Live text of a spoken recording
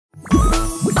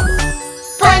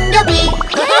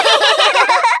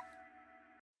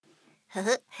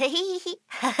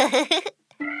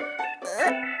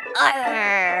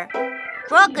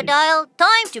Crocodile,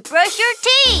 time to brush your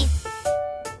teeth.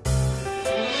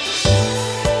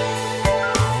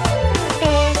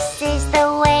 This is the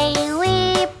way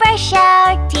we brush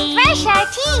our teeth. Brush our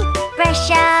teeth.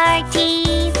 Brush our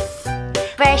teeth.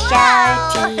 Brush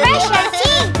our teeth. Brush our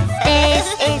teeth. This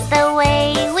is the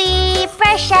way we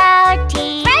brush our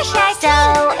teeth. Brush our so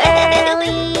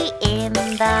early in the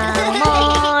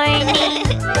morning.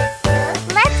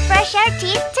 Let's brush our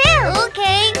teeth too.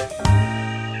 Okay.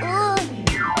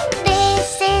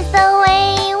 This is the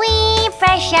way we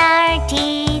brush our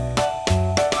teeth.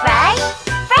 Brush,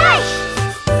 brush,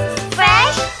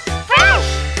 brush, brush.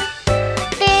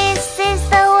 This is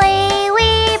the way we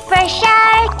brush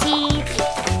our teeth.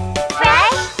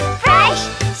 Brush, brush,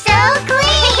 so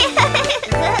clean.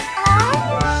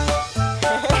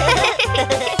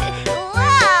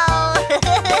 Wow.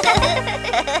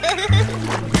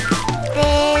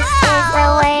 This is the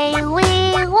way we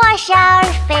wash our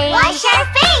face. Wash our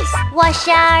face. Wash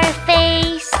our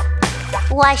face.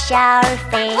 Wash our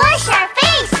face. Wash our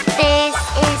face. This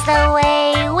is the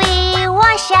way we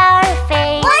wash our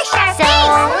face. Wash our so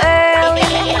face.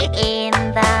 early in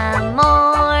the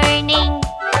morning.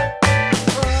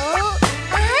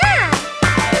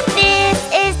 This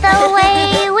is the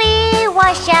way we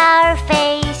wash our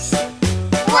face.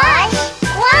 Wash,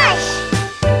 wash,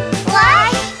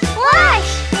 wash, wash.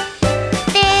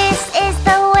 This is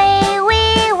the way we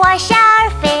wash our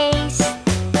face.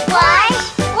 Wash,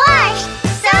 wash,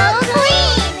 so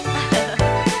clean.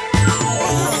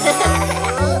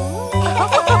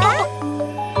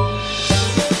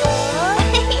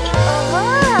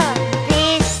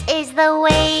 This is the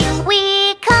way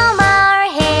we comb our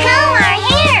hair. Comb our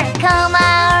hair. Comb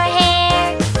our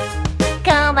hair.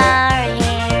 Comb our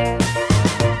hair.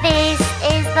 This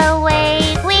is the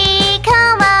way we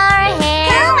comb our hair.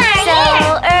 Comb our so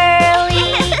hair.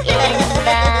 early in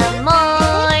the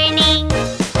morning.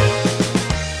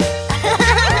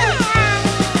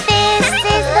 This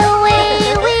is the way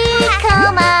we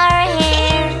comb our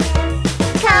hair.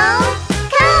 Comb,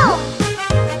 comb,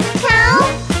 comb,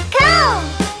 comb.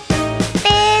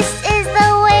 This is the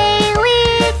way we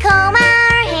comb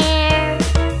our hair.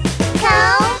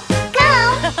 Comb,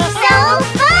 comb, so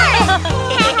fun.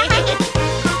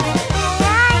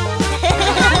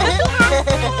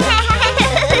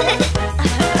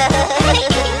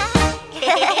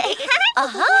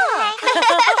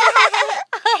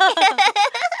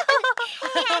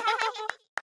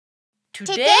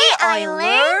 Today I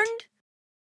learned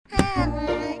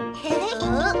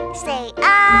Say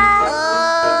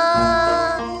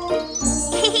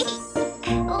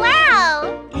Wow!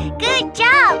 Good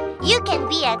job! You can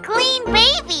be a clean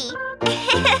baby!